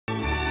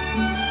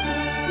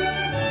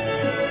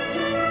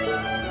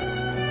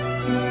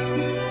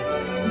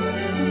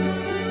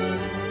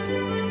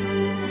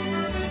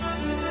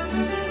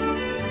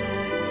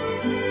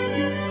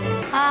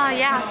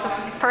Yeah, it's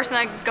a person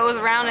that goes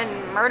around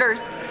and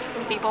murders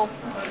people.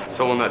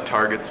 Someone that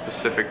targets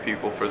specific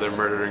people for their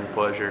murdering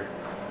pleasure.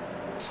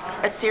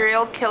 A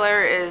serial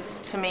killer is,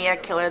 to me, a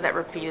killer that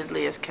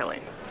repeatedly is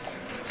killing.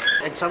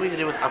 It's something to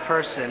do with a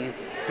person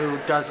who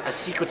does a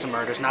sequence of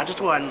murders, not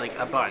just one, like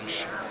a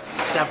bunch,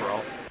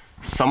 several.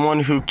 Someone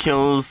who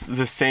kills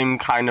the same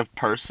kind of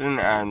person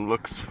and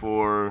looks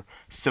for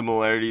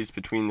similarities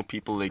between the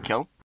people they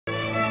kill.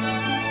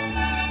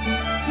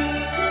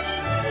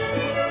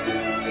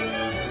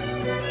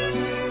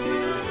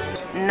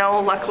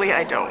 No, luckily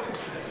I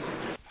don't.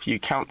 If you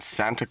count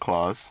Santa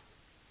Claus,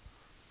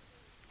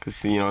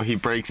 because, you know, he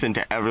breaks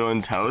into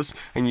everyone's house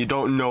and you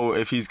don't know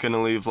if he's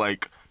gonna leave,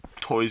 like,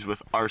 toys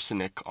with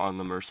arsenic on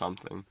them or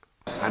something.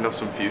 I know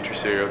some future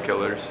serial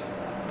killers.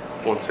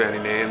 Won't say any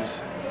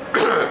names.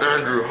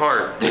 Andrew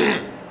Hart.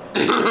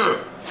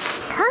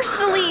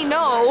 Personally,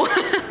 no.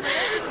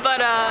 But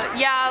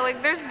yeah,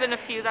 like there's been a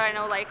few that I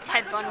know, like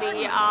Ted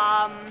Bundy,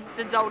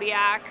 the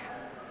Zodiac.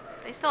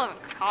 They still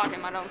haven't caught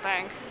him, I don't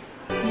think.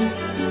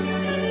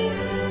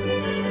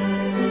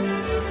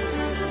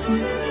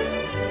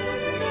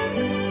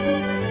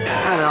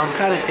 I don't know, I'm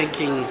kind of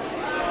thinking,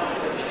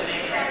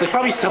 like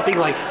probably something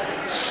like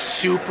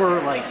super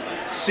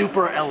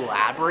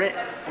elaborate,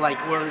 like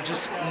where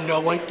just no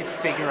one could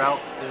figure out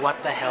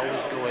what the hell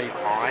is going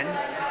on,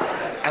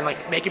 and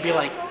like make it be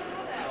like,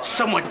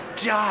 someone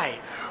died,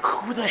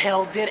 who the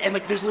hell did, and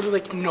like there's literally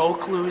like no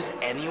clues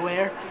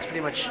anywhere. It's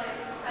pretty much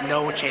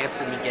no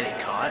chance of me getting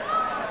caught.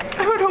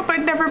 I would hope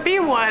I'd never be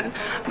one.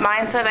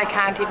 Mine said I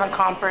can't even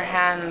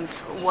comprehend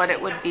what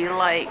it would be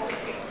like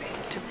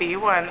to be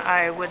one.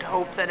 I would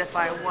hope that if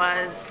I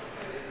was,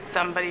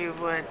 somebody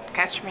would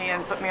catch me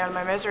and put me out of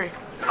my misery.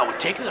 I would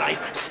take the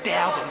knife,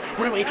 stab him,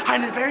 run away,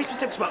 hide in a very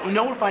specific spot.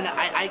 No one would find it.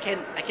 I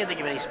can't think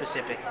of any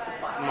specific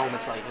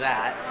moments like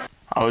that.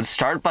 I would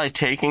start by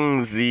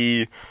taking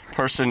the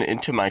person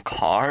into my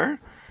car,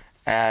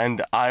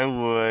 and I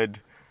would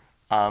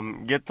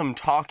get them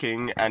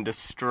talking and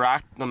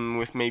distract them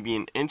with maybe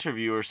an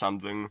interview or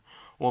something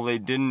while they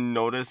didn't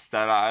notice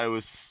that I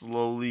was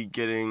slowly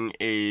getting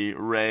a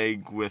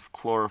rag with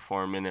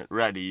chloroform in it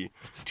ready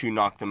to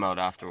knock them out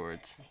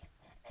afterwards.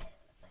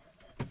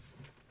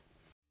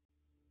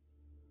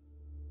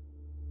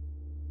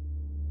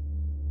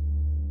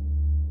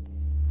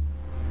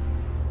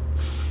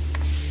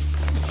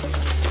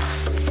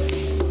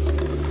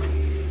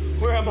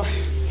 Where am I?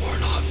 We're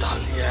not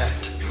done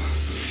yet.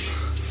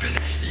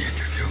 Finish the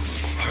interview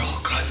or I'll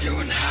cut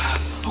you in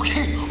half.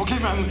 Okay,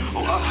 man.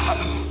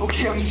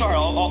 Okay, I'm sorry.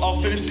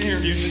 I'll finish the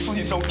interview. Just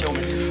please don't kill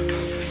me.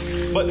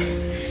 But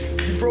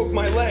you broke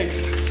my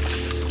legs.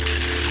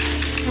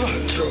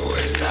 Do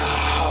it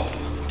now.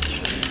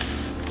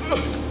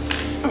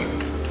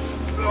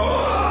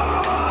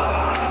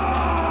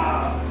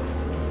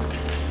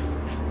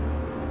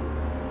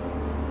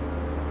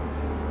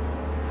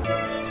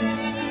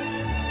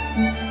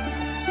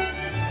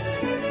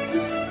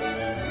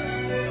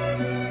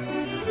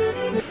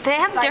 They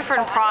have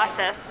different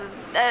processes.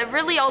 It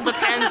really all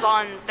depends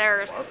on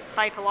their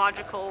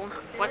psychological,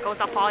 what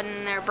goes up on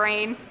their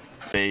brain.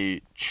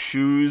 They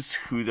choose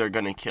who they're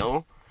gonna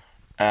kill,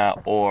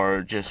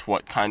 or just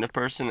what kind of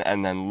person,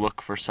 and then look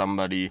for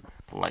somebody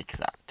like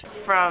that.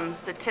 From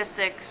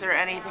statistics or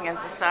anything in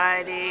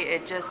society,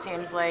 it just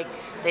seems like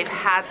they've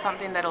had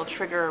something that'll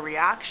trigger a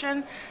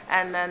reaction,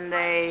 and then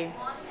they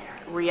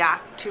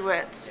react to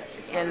it.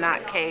 In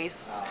that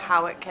case,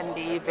 how it can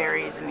be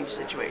varies in each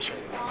situation.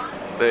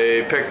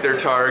 They pick their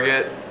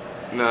target,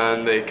 and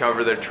then they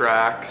cover their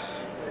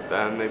tracks,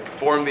 then they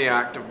perform the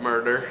act of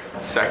murder.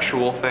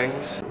 Sexual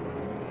things.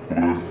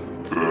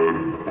 With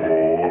dead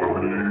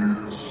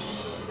bodies.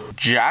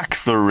 Jack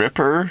the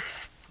Ripper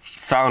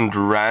found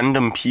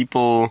random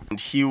people, and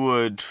he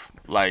would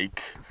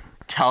like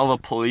tell the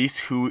police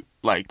who,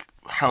 like,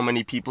 how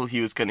many people he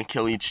was gonna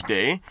kill each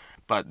day,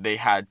 but they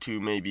had to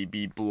maybe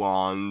be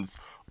blondes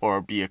or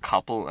be a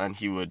couple, and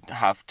he would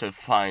have to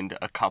find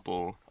a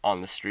couple on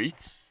the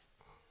streets.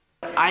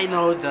 I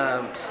know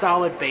the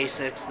solid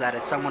basics that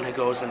it's someone who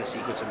goes in a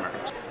sequence of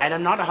murders, and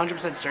I'm not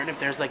 100% certain if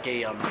there's like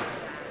a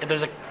if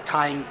there's a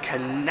time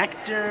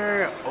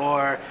connector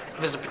or if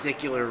there's a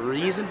particular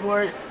reason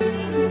for it.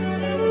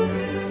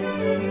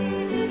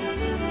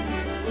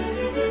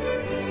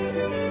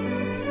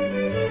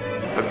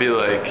 I'd be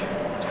like,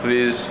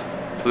 please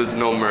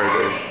no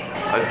murder.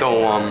 I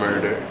don't want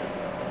murder.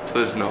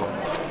 Please no.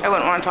 I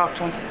wouldn't want to talk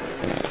to him.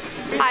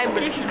 I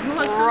would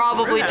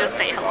probably just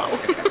say hello.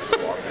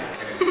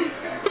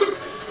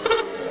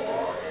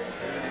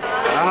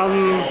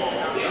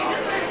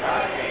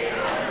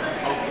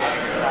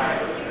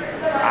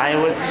 I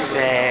would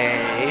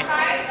say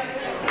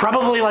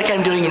probably like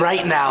I'm doing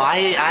right now.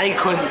 I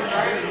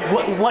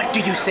couldn't. What do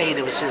you say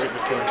to a serial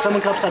killer? If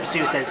someone comes up to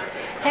you and says,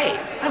 "Hey,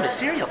 I'm a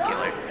serial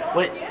killer,"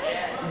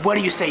 what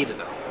do you say to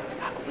them?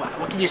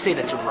 What can you say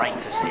that's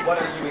right to say to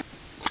them?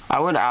 I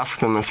would ask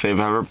them if they've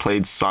ever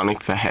played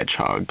Sonic the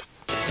Hedgehog.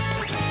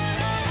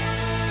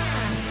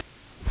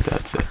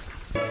 That's it.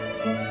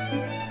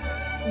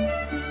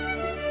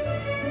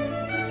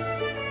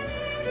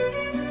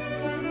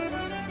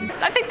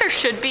 I think there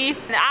should be.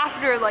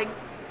 After like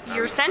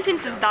your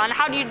sentence is done,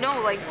 how do you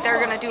know like they're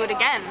gonna do it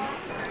again?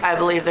 I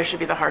believe there should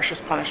be the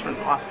harshest punishment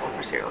possible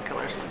for serial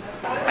killers.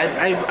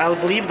 I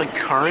believe the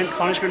current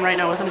punishment right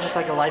now, isn't it just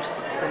like it's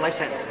a life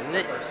sentence, isn't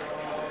it?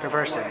 Per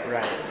person,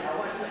 right.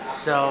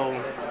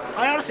 So,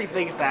 I honestly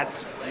think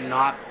that's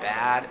not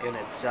bad in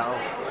itself.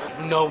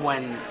 No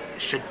one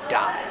should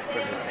die for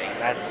the thing.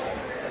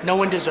 No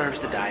one deserves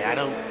to die.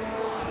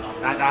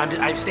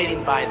 I'm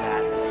stating by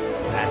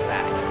that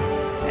fact.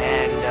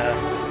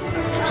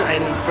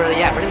 And for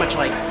pretty much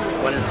like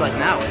what it's like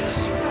now,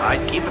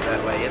 I'd keep it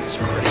that way. It's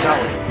pretty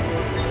solid.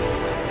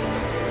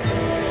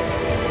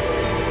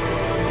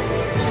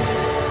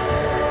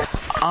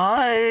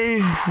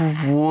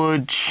 I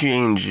would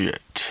change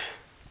it.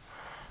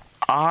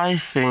 I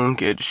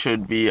think it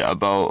should be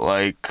about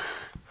like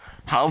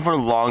however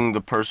long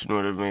the person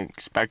would have been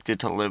expected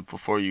to live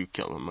before you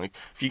kill him. Like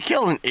if you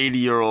kill an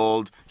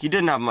 80-year-old, he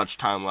didn't have much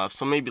time left,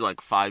 so maybe like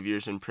 5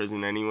 years in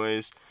prison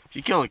anyways. If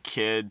you kill a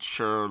kid,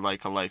 sure,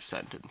 like a life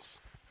sentence.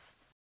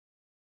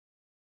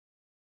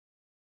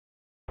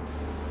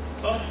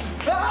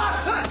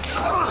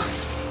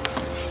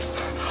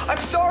 I'm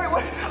sorry,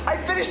 I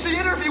finished the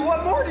interview.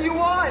 What more do you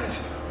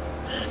want?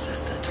 This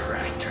is the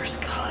director's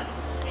cut.